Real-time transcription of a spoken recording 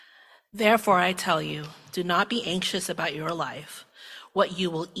Therefore I tell you, do not be anxious about your life, what you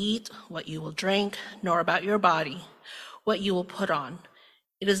will eat, what you will drink, nor about your body, what you will put on.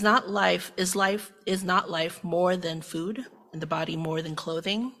 It is not life is not life more than food, and the body more than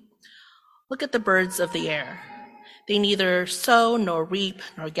clothing? Look at the birds of the air. They neither sow nor reap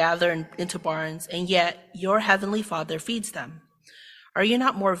nor gather into barns, and yet your heavenly Father feeds them. Are you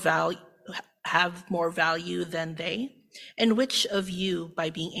not have more value than they? And which of you, by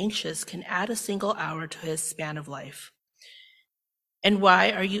being anxious, can add a single hour to his span of life? And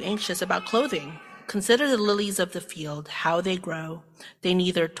why are you anxious about clothing? Consider the lilies of the field, how they grow. They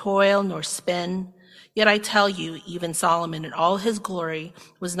neither toil nor spin. Yet I tell you, even Solomon in all his glory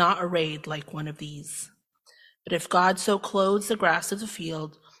was not arrayed like one of these. But if God so clothes the grass of the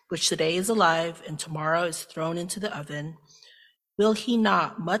field, which today is alive and tomorrow is thrown into the oven, will he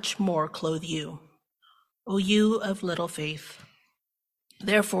not much more clothe you, O you of little faith?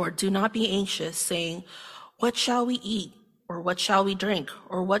 Therefore do not be anxious, saying, what shall we eat? Or what shall we drink?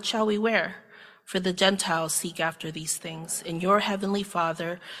 Or what shall we wear? For the Gentiles seek after these things, and your heavenly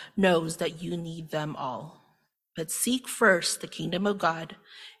Father knows that you need them all. But seek first the kingdom of God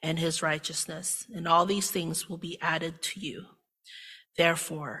and his righteousness, and all these things will be added to you.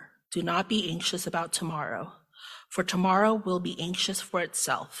 Therefore, do not be anxious about tomorrow, for tomorrow will be anxious for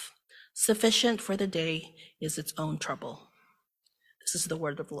itself. Sufficient for the day is its own trouble. This is the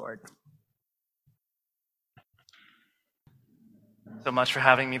word of the Lord. So much for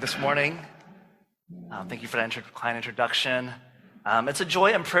having me this morning. Thank you for that kind introduction. It's a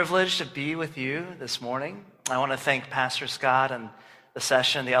joy and privilege to be with you this morning. I want to thank Pastor Scott and the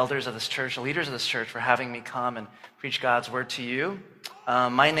session, the elders of this church, the leaders of this church for having me come and preach God's word to you.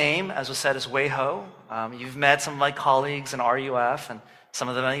 My name, as was said, is Wei Ho. You've met some of my colleagues in RUF, and some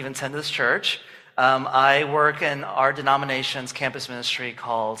of them even attend this church. I work in our denomination's campus ministry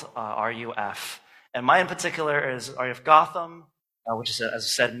called RUF. And mine in particular is RUF Gotham, which is, as I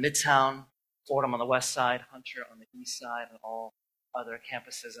said, Midtown, Fordham on the west side, Hunter on the east side, and all other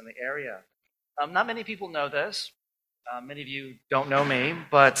campuses in the area. Not many people know this. Many of you don't know me,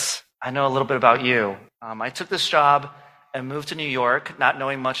 but I know a little bit about you. I took this job and moved to New York, not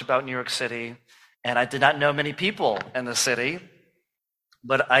knowing much about New York City, and I did not know many people in the city.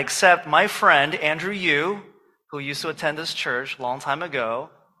 But I accept my friend, Andrew Yu, who used to attend this church a long time ago.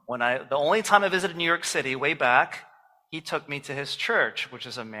 The only time I visited New York City, way back, he took me to his church, which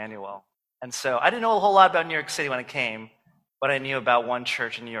is Emmanuel. And so I didn't know a whole lot about New York City when I came, but I knew about one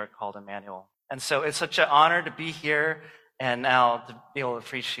church in New York called Emmanuel. And so it's such an honor to be here and now to be able to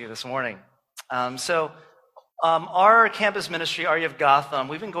preach to you this morning. Our campus ministry, RUF Gotham,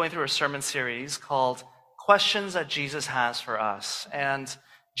 we've been going through a sermon series called Questions That Jesus Has for Us. And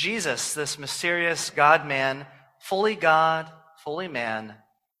Jesus, this mysterious God-man, fully God, fully man,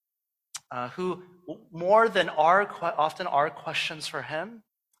 who more than often our questions for him,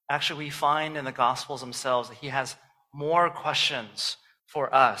 actually we find in the Gospels themselves that he has more questions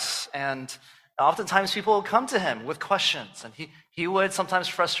for us. And oftentimes people will come to him with questions, and he would sometimes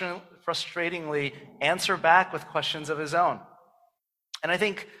frustratingly answer back with questions of his own. And I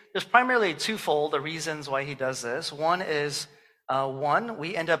think there's primarily twofold the reasons why he does this. One is,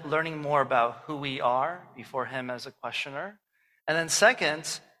 we end up learning more about who we are before him as a questioner. And then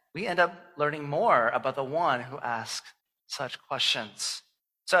second, we end up learning more about the one who asks such questions.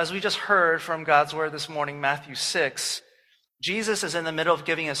 So as we just heard from God's word this morning, Matthew 6, Jesus is in the middle of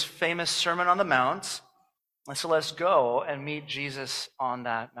giving his famous Sermon on the Mount. And so let's go and meet Jesus on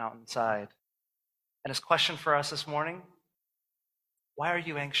that mountainside. And his question for us this morning, why are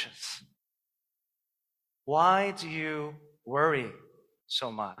you anxious? Why do you worry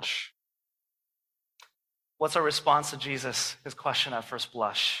so much? What's our response to Jesus, his question at first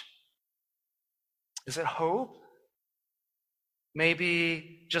blush? Is it hope?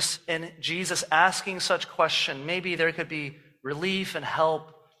 Maybe just in Jesus asking such question, maybe there could be relief and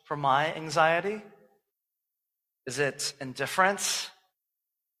help for my anxiety? Is it indifference?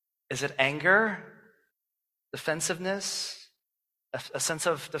 Is it anger? Defensiveness? A sense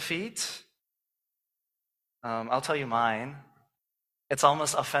of defeat? I'll tell you mine. It's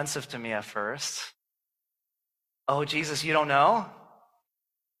almost offensive to me at first. Oh, Jesus, you don't know?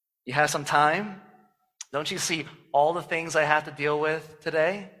 You have some time? Don't you see all the things I have to deal with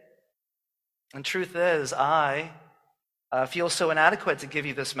today? And truth is, I feel so inadequate to give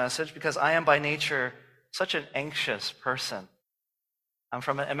you this message because I am by nature such an anxious person. I'm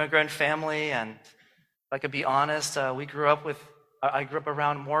from an immigrant family, and if I could be honest, I grew up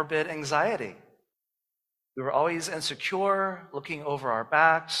around morbid anxiety. We were always insecure, looking over our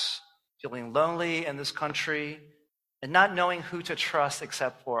backs, feeling lonely in this country, and not knowing who to trust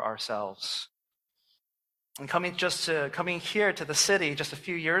except for ourselves. And coming here to the city just a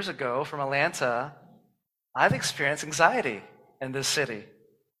few years ago from Atlanta, I've experienced anxiety in this city.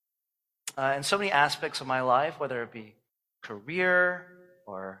 In so many aspects of my life, whether it be career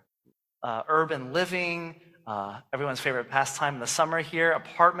or urban living, everyone's favorite pastime in the summer here,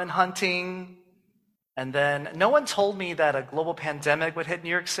 apartment hunting. And then no one told me that a global pandemic would hit New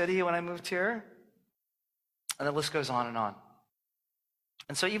York City when I moved here. And the list goes on and on.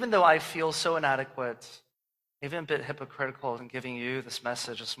 And so even though I feel so inadequate, even a bit hypocritical in giving you this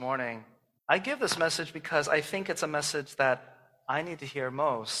message this morning, I give this message because I think it's a message that I need to hear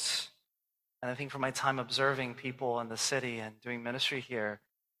most. And I think from my time observing people in the city and doing ministry here,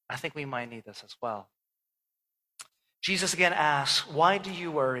 I think we might need this as well. Jesus again asks, why do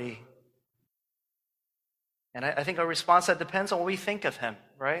you worry? And I think our response that depends on what we think of him,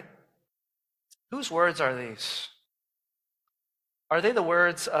 right? Whose words are these? Are they the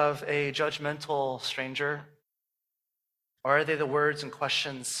words of a judgmental stranger? Or are they the words and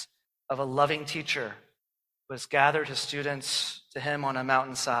questions of a loving teacher who has gathered his students to him on a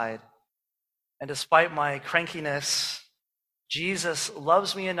mountainside? And despite my crankiness, Jesus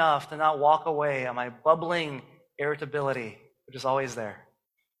loves me enough to not walk away on my bubbling irritability, which is always there.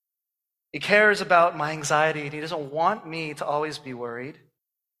 He cares about my anxiety, and he doesn't want me to always be worried.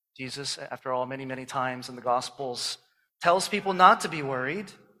 Jesus, after all, many, many times in the Gospels, tells people not to be worried,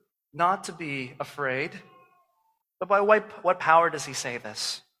 not to be afraid. But by what power does he say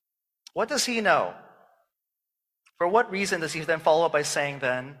this? What does he know? For what reason does he then follow up by saying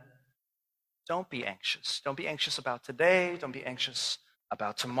then, don't be anxious. Don't be anxious about today. Don't be anxious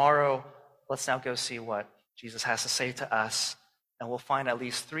about tomorrow. Let's now go see what Jesus has to say to us. And we'll find at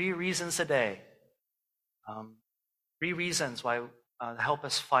least 3 reasons today. 3 reasons why help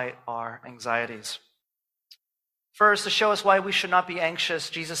us fight our anxieties. First, to show us why we should not be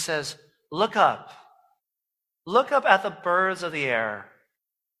anxious, Jesus says, look up. Look up at the birds of the air.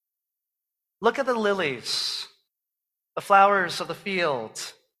 Look at the lilies, the flowers of the field.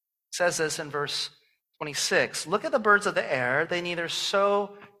 It says this in verse 26. Look at the birds of the air. They neither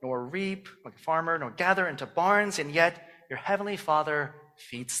sow nor reap like a farmer, nor gather into barns, and yet your heavenly Father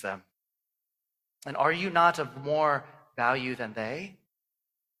feeds them. And are you not of more value than they?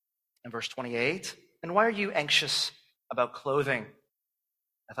 In verse 28, and why are you anxious about clothing?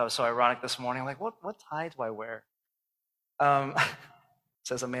 I thought it was so ironic this morning. I'm like, what tie do I wear?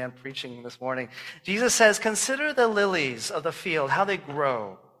 Says a man preaching this morning. Jesus says, consider the lilies of the field, how they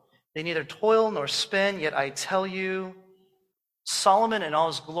grow. They neither toil nor spin, yet I tell you, Solomon in all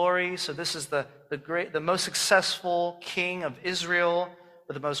his glory, so this is the most successful king of Israel,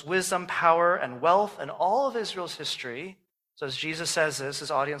 with the most wisdom, power, and wealth in all of Israel's history. So as Jesus says this,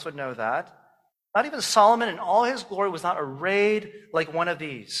 his audience would know that. Not even Solomon in all his glory was not arrayed like one of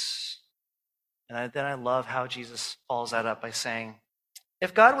these. And then I love how Jesus follows that up by saying,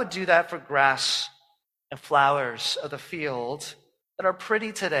 if God would do that for grass and flowers of the field that are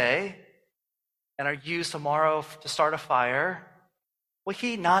pretty today and are used tomorrow to start a fire, will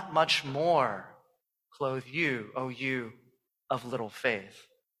he not much more clothe you, O you of little faith?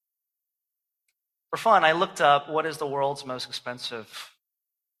 For fun, I looked up what is the world's most expensive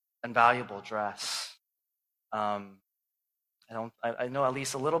and valuable dress. I know at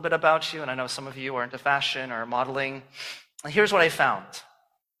least a little bit about you, and I know some of you are into fashion or modeling. And here's what I found.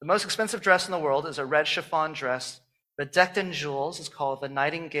 The most expensive dress in the world is a red chiffon dress bedecked in jewels. It's called the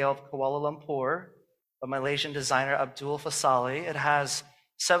Nightingale of Kuala Lumpur by Malaysian designer Abdul Fasali. It has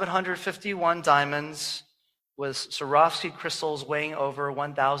 751 diamonds with Swarovski crystals weighing over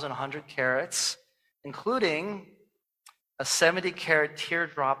 1,100 carats, including a 70-carat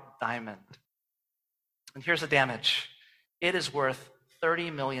teardrop diamond. And here's the damage. It is worth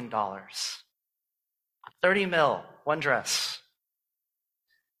 $30 million. 30 mil, one dress.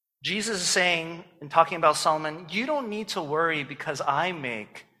 Jesus is saying, in talking about Solomon, you don't need to worry because I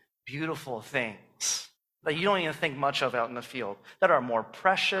make beautiful things that you don't even think much of out in the field, that are more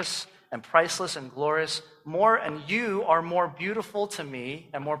precious and priceless and glorious, and you are more beautiful to me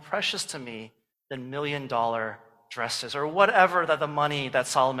and more precious to me than $1 million dresses or whatever that the money that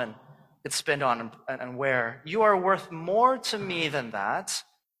Solomon could spend on and wear. You are worth more to me than that.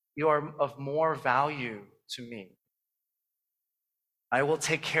 You are of more value to me. I will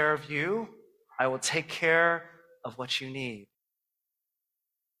take care of you. I will take care of what you need.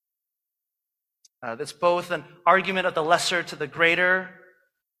 That's both an argument of the lesser to the greater.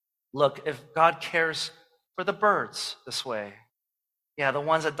 Look, if God cares for the birds this way, the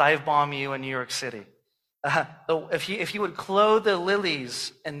ones that dive bomb you in New York City, if he would clothe the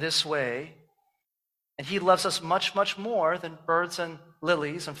lilies in this way, and he loves us much, much more than birds and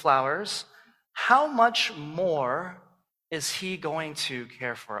lilies and flowers, how much more is he going to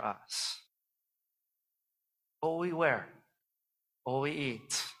care for us? What will we wear? What will we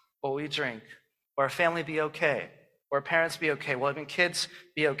eat? What will we drink? Will our family be okay? Will our parents be okay? Will even kids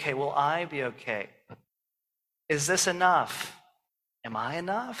be okay? Will I be okay? Is this enough? Am I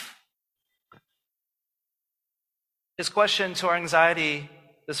enough? His question to our anxiety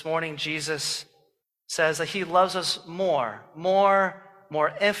this morning, Jesus says that he loves us more,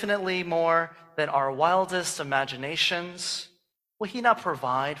 infinitely more than our wildest imaginations. Will he not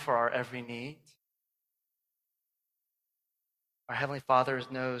provide for our every need? Our Heavenly Father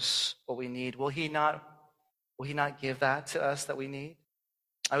knows what we need. Will he not give that to us that we need?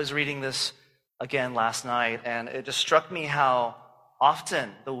 I was reading this again last night, and it just struck me how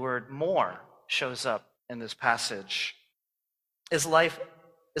often the word more shows up in this passage. Is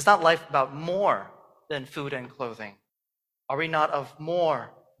not life about more than food and clothing? Are we not of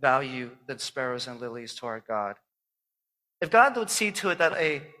more value than sparrows and lilies to our God? If God would see to it that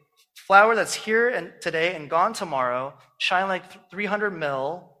a flower that's here and today and gone tomorrow shine like 300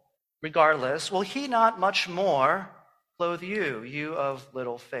 mil regardless, will he not much more clothe you, you of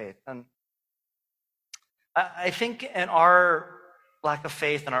little faith? And I think in our lack of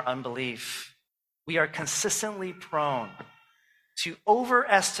faith and our unbelief, we are consistently prone to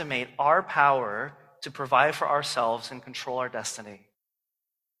overestimate our power to provide for ourselves and control our destiny.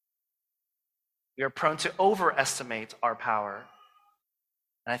 We are prone to overestimate our power.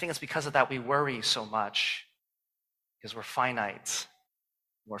 And I think it's because of that we worry so much, because we're finite,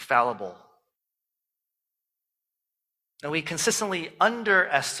 we're fallible. And we consistently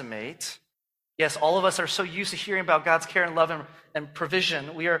underestimate. Yes, all of us are so used to hearing about God's care and love and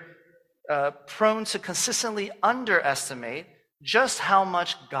provision. We are prone to consistently underestimate just how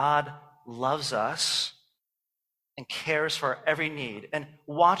much God loves us and cares for our every need and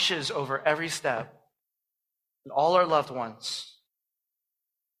watches over every step and all our loved ones.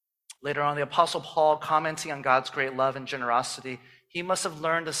 Later on, the Apostle Paul, commenting on God's great love and generosity, he must have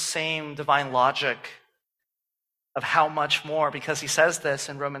learned the same divine logic of how much more, because he says this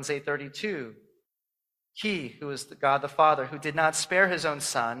in Romans 8:32. He, who is God the Father, who did not spare his own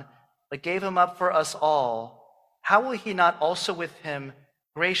Son, but gave him up for us all, how will he not also with him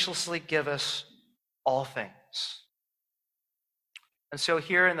graciously give us all things? And so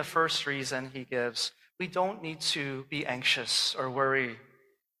here in the first reason he gives, we don't need to be anxious or worry.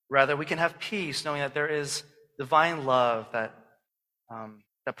 Rather, we can have peace knowing that there is divine love that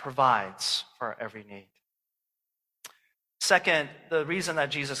provides for our every need. Second, the reason that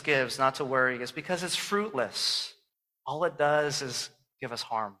Jesus gives not to worry is because it's fruitless. All it does is give us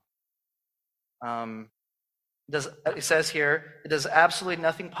harm. It says here, it does absolutely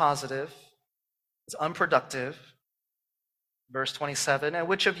nothing positive. It's unproductive. Verse 27, and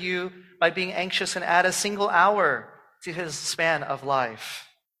which of you, by being anxious, can add a single hour to his span of life?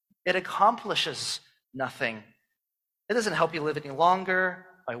 It accomplishes nothing. It doesn't help you live any longer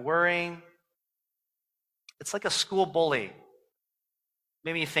by worrying. It's like a school bully.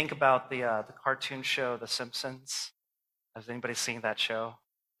 Made me think about the cartoon show, The Simpsons. Has anybody seen that show?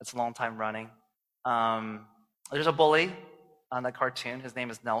 It's a long time running. There's a bully on that cartoon. His name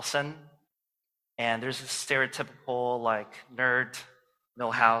is Nelson. And there's a stereotypical nerd,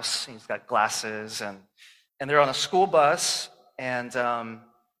 Milhouse. He's got glasses. And they're on a school bus. And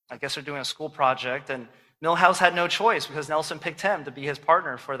I guess they're doing a school project. And Milhouse had no choice because Nelson picked him to be his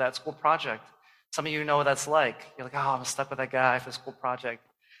partner for that school project. Some of you know what that's like. You're like, oh, I'm stuck with that guy for the school project.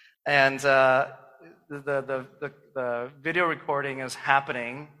 And the video recording is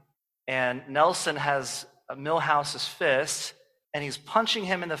happening. And Nelson has Milhouse's fist. And he's punching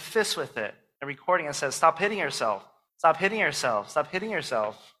him in the fist with it. And recording it says, stop hitting yourself. Stop hitting yourself. Stop hitting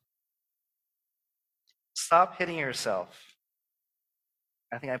yourself. Stop hitting yourself.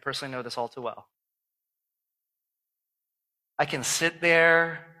 I think I personally know this all too well. I can sit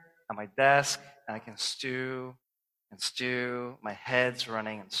there at my desk and I can stew and stew. My head's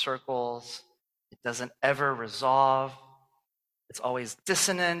running in circles. It doesn't ever resolve. It's always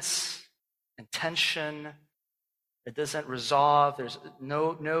dissonance and tension. It doesn't resolve. There's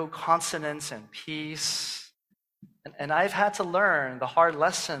no consonance and peace. And I've had to learn the hard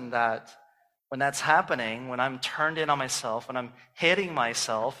lesson that when that's happening, when I'm turned in on myself, when I'm hitting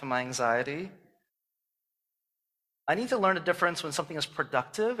myself and my anxiety, I need to learn the difference when something is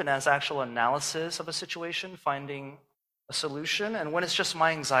productive and has actual analysis of a situation, finding a solution, and when it's just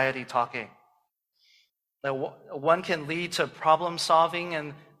my anxiety talking. That one can lead to problem solving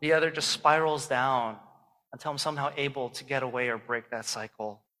and the other just spirals down until I'm somehow able to get away or break that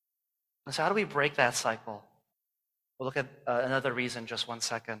cycle. And so how do we break that cycle? We'll look at another reason in just 1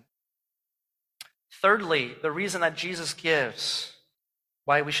 second. Thirdly, the reason that Jesus gives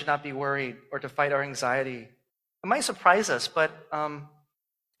why we should not be worried or to fight our anxiety. It might surprise us, but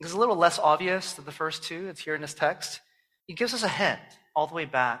it's a little less obvious than the first two. It's here in this text. He gives us a hint all the way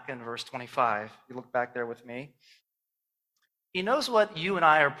back in verse 25. You look back there with me. He knows what you and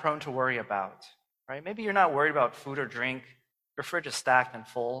I are prone to worry about, right? Maybe you're not worried about food or drink. Your fridge is stacked and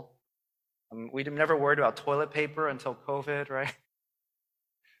full. We never worried about toilet paper until COVID, right?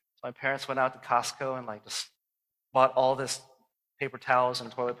 So my parents went out to Costco and just bought all this paper towels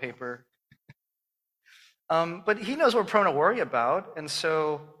and toilet paper. But he knows what we're prone to worry about. And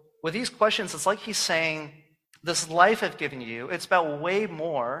so with these questions, it's like he's saying, this life I've given you, it's about way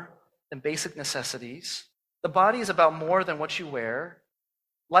more than basic necessities. The body is about more than what you wear.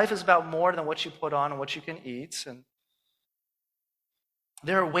 Life is about more than what you put on and what you can eat. And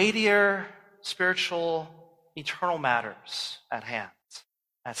there are weightier spiritual, eternal matters at hand,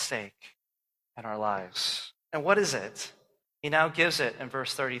 at stake in our lives. And what is it? He now gives it in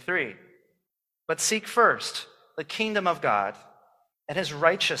verse 33. But seek first the kingdom of God and his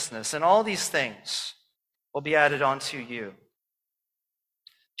righteousness, and all these things will be added onto you.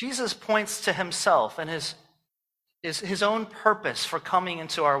 Jesus points to himself and his own purpose for coming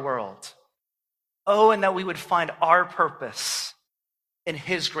into our world. Oh, and that we would find our purpose in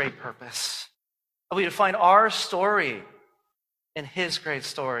his great purpose. That we would find our story in his great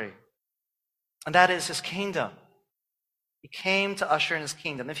story. And that is his kingdom. He came to usher in his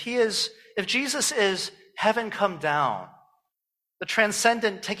kingdom. If Jesus is heaven come down, the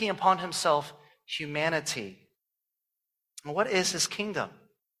transcendent taking upon himself humanity, what is his kingdom?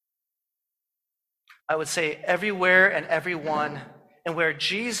 I would say everywhere and everyone, and where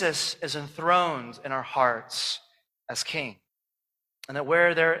Jesus is enthroned in our hearts as king. And that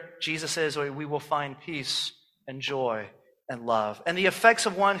where there Jesus is, we will find peace and joy and love. And the effects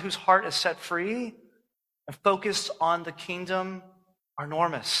of one whose heart is set free and focused on the kingdom are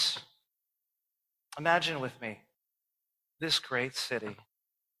enormous. Imagine with me this great city.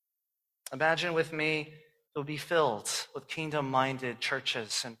 Imagine with me it will be filled with kingdom-minded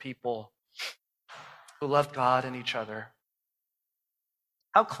churches and people who love God and each other.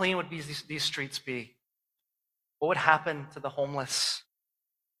 How clean would these streets be? What would happen to the homeless?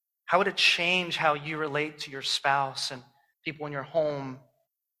 How would it change how you relate to your spouse and people in your home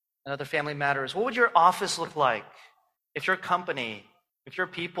and other family matters? What would your office look like if your company, if your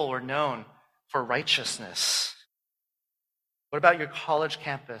people were known for righteousness? What about your college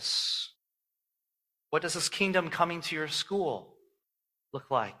campus? What does this kingdom coming to your school look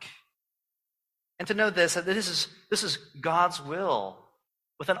like? And to know this, that this is God's will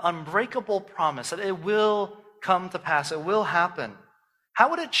with an unbreakable promise that it will come to pass, it will happen.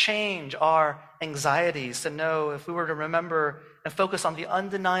 How would it change our anxieties to know if we were to remember and focus on the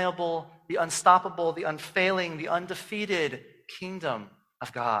undeniable, the unstoppable, the unfailing, the undefeated kingdom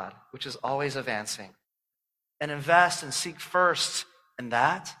of God, which is always advancing, and invest and seek first in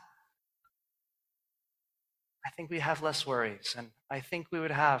that? I think we have less worries, and I think we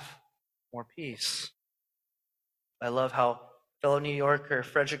would have more peace. I love how fellow New Yorker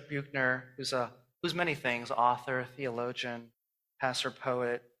Frederick Buechner, who's many things, author, theologian, pastor,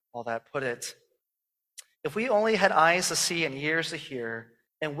 poet, all that, put it. If we only had eyes to see and ears to hear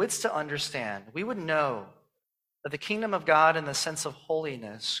and wits to understand, we would know that the kingdom of God in the sense of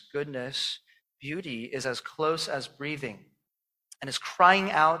holiness, goodness, beauty is as close as breathing and is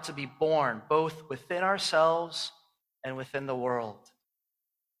crying out to be born both within ourselves and within the world.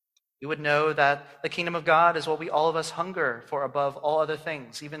 We would know that the kingdom of God is what all of us hunger for above all other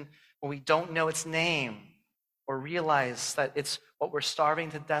things, even when we don't know its name or realize that it's what we're starving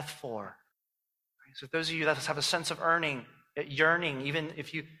to death for. So those of you that have a sense of yearning, even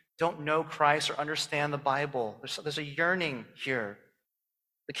if you don't know Christ or understand the Bible, there's a yearning here.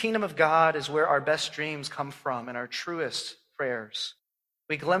 The kingdom of God is where our best dreams come from and our truest prayers.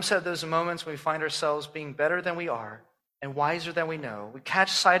 We glimpse at those moments when we find ourselves being better than we are and wiser than we know. We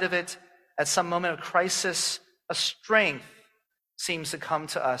catch sight of it at some moment of crisis. A strength seems to come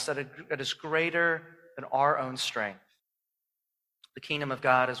to us that is greater than our own strength. The kingdom of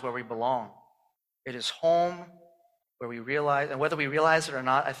God is where we belong. It is home where we realize, and whether we realize it or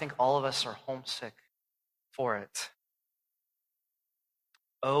not, I think all of us are homesick for it.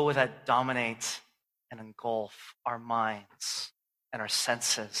 Oh, that dominates and engulf our minds and our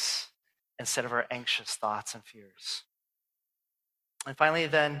senses instead of our anxious thoughts and fears. And finally,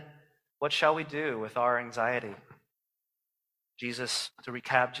 then, what shall we do with our anxiety? To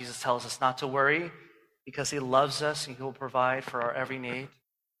recap, Jesus tells us not to worry because he loves us and he will provide for our every need.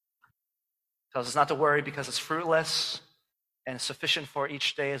 Tells us not to worry because it's fruitless and sufficient for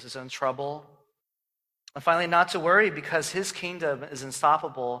each day is his own trouble. And finally, not to worry because his kingdom is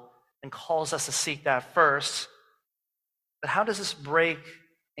unstoppable and calls us to seek that first. But how does this break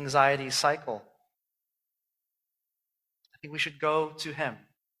anxiety's cycle? I think we should go to him.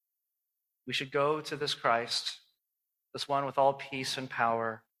 We should go to this Christ, this one with all peace and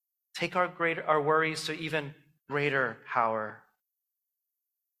power. Take our worries to even greater power.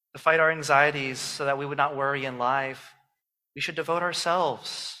 To fight our anxieties so that we would not worry in life, we should devote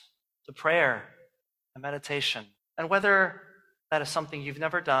ourselves to prayer and meditation. And whether that is something you've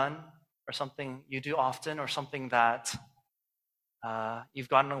never done, or something you do often, or something that you've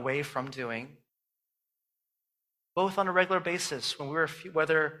gotten away from doing, both on a regular basis,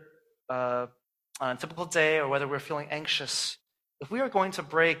 whether on a typical day or whether we're feeling anxious, if we are going to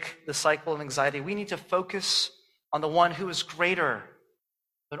break the cycle of anxiety, we need to focus on the one who is greater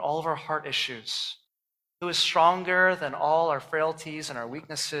than all of our heart issues, who is stronger than all our frailties and our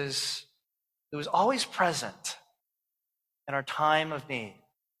weaknesses, who is always present in our time of need.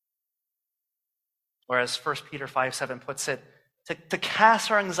 Or as 1 Peter 5:7 puts it, to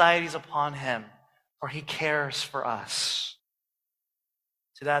cast our anxieties upon him, for he cares for us.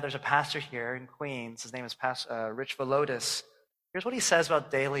 To that, there's a pastor here in Queens. His name is Rich Velotis. Here's what he says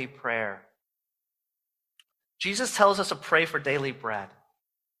about daily prayer. Jesus tells us to pray for daily bread,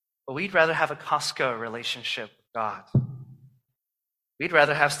 but we'd rather have a Costco relationship with God. We'd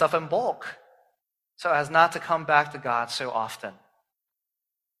rather have stuff in bulk so as not to come back to God so often.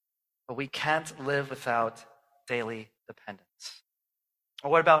 But we can't live without daily dependence. Or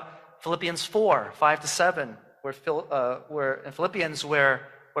what about Philippians 4:5-7, where in Philippians where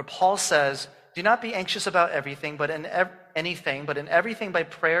Paul says, "Do not be anxious about everything, but in everything by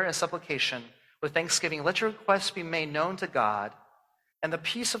prayer and supplication with thanksgiving, let your requests be made known to God, and the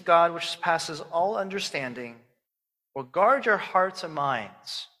peace of God, which passes all understanding, will guard your hearts and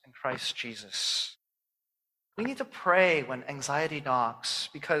minds in Christ Jesus." We need to pray when anxiety knocks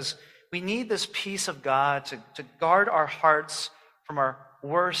because we need this peace of God to guard our hearts from our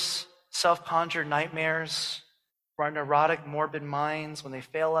worst self-conjured nightmares, from our neurotic, morbid minds when they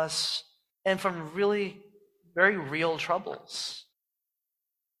fail us, and from really very real troubles.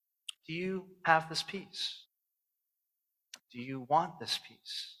 Do you have this peace? Do you want this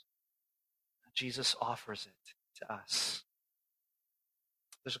peace? Jesus offers it to us.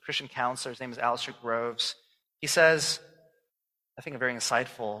 There's a Christian counselor, his name is Alistair Groves. He says, I think a very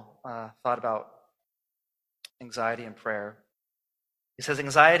insightful thought about anxiety and prayer. He says,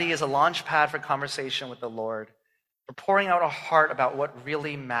 anxiety is a launch pad for conversation with the Lord, for pouring out our heart about what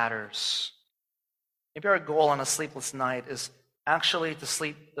really matters. Maybe our goal on a sleepless night is actually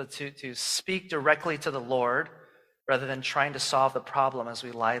to speak directly to the Lord rather than trying to solve the problem as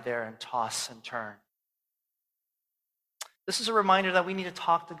we lie there and toss and turn. This is a reminder that we need to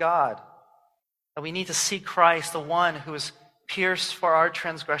talk to God, that we need to seek Christ, the one who was pierced for our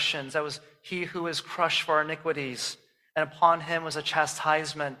transgressions, that was he who was crushed for our iniquities, and upon him was a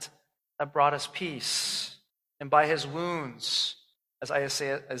chastisement that brought us peace. And by his wounds, as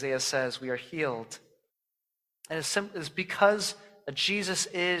Isaiah says, we are healed. And it's because that Jesus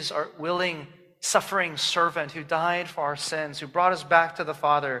is our willing, suffering servant who died for our sins, who brought us back to the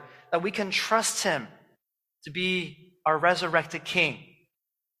Father, that we can trust him to be our resurrected King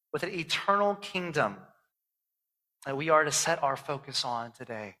with an eternal kingdom that we are to set our focus on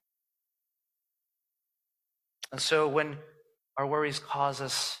today. And so when our worries cause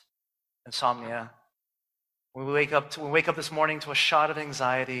us insomnia, when we wake up this morning to a shot of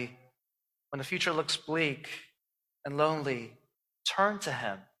anxiety, when the future looks bleak and lonely, turn to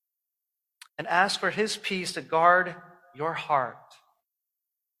him and ask for his peace to guard your heart,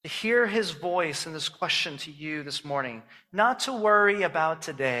 to hear his voice in this question to you this morning, not to worry about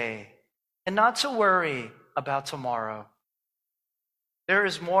today and not to worry about tomorrow. There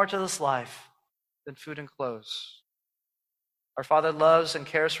is more to this life than food and clothes. Our Father loves and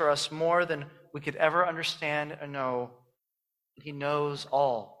cares for us more than we could ever understand or know, and he knows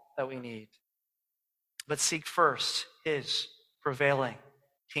all that we need. But seek first his prevailing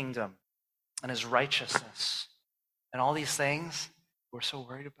kingdom and his righteousness, and all these things we're so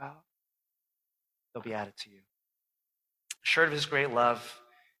worried about, they'll be added to you. Assured of his great love,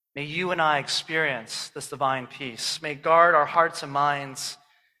 may you and I experience this divine peace. May it guard our hearts and minds.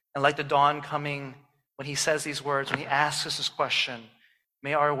 And like the dawn coming, when he says these words, when he asks us this question,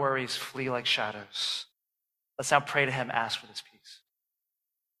 may our worries flee like shadows. Let's now pray to him, ask for this peace.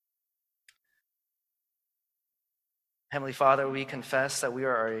 Heavenly Father, we confess that we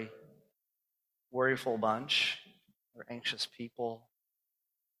are a worryful bunch. We're anxious people.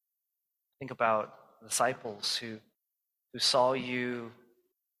 Think about the disciples who saw you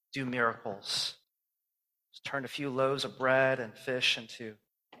do miracles. Just turned a few loaves of bread and fish into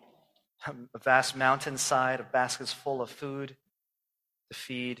a vast mountainside of baskets full of food to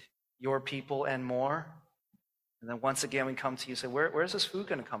feed your people and more. And then once again, we come to you and say, where's this food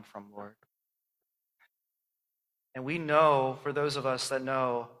going to come from, Lord? And we know, for those of us that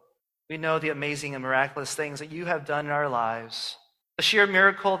know, we know the amazing and miraculous things that you have done in our lives. The sheer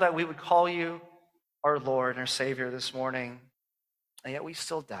miracle that we would call you our Lord and our Savior this morning. And yet we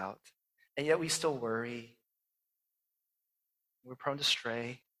still doubt. And yet we still worry. We're prone to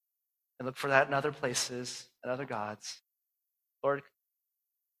stray and look for that in other places and other gods. Lord,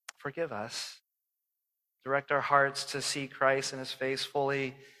 forgive us. Direct our hearts to see Christ in his face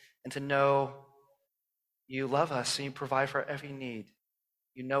fully and to know you love us and you provide for every need.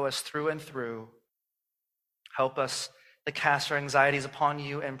 You know us through and through. Help us to cast our anxieties upon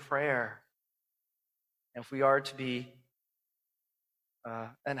you in prayer. And if we are to be,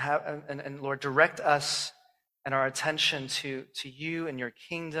 and Lord, direct us and our attention to you and your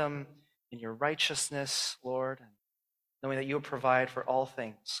kingdom and your righteousness, Lord, and knowing that you will provide for all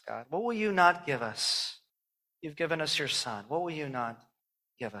things, God. What will you not give us? You've given us your Son. What will you not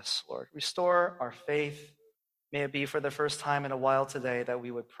give us, Lord? Restore our faith. May it be for the first time in a while today that we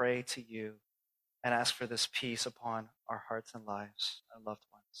would pray to you and ask for this peace upon our hearts and lives, our loved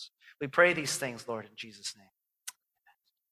ones. We pray these things, Lord, in Jesus' name.